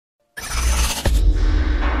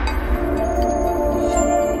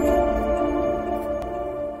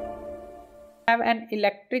have an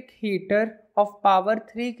electric heater of power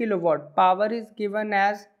 3 kilowatt. Power is given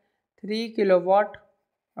as 3 kilowatt,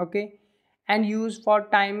 okay, and use for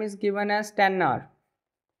time is given as 10 hour.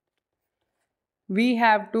 We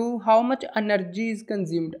have to, how much energy is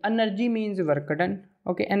consumed. Energy means work done,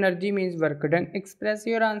 okay, energy means work done. Express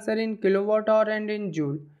your answer in kilowatt hour and in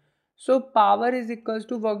joule. So power is equals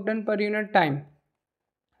to work done per unit time.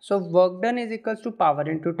 So work done is equals to power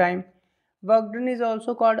into time. Work done is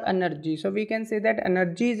also called energy. So we can say that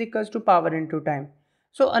energy is equals to power into time.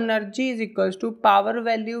 So energy is equals to power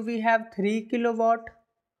value we have 3 kilowatt,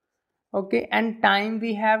 okay, and time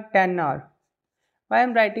we have 10 hour. Why I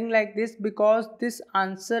am writing like this? Because this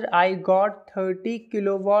answer I got 30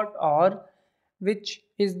 kilowatt hour, which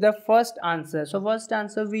is the first answer. So first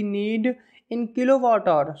answer we need in kilowatt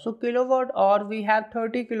hour. So kilowatt hour we have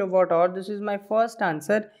 30 kilowatt hour. This is my first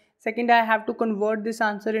answer. Second, I have to convert this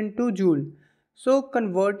answer into joule. So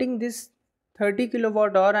converting this 30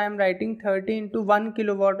 kilowatt hour, I am writing 30 into 1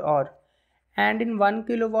 kilowatt hour. And in 1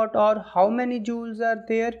 kilowatt hour, how many joules are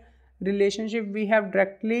there? Relationship we have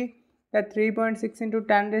directly, that 3.6 into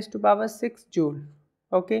 10 raised to power 6 joule.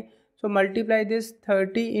 Okay, so multiply this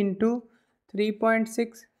 30 into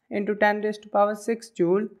 3.6 into 10 raised to power 6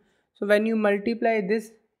 joule. So when you multiply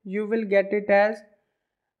this, you will get it as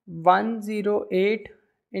 108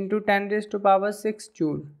 into 10 raised to power 6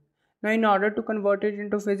 joule. Now in order to convert it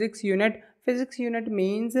into physics unit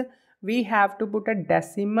means we have to put a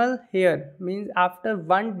decimal here, means after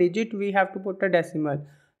one digit we have to put a decimal.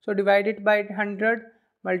 So divide it by 100,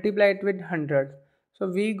 multiply it with 100. So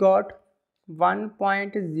we got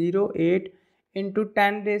 1.08 into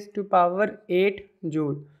 10 raised to power 8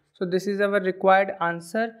 joule. So this is our required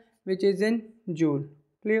answer, which is in joule.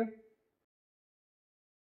 Clear?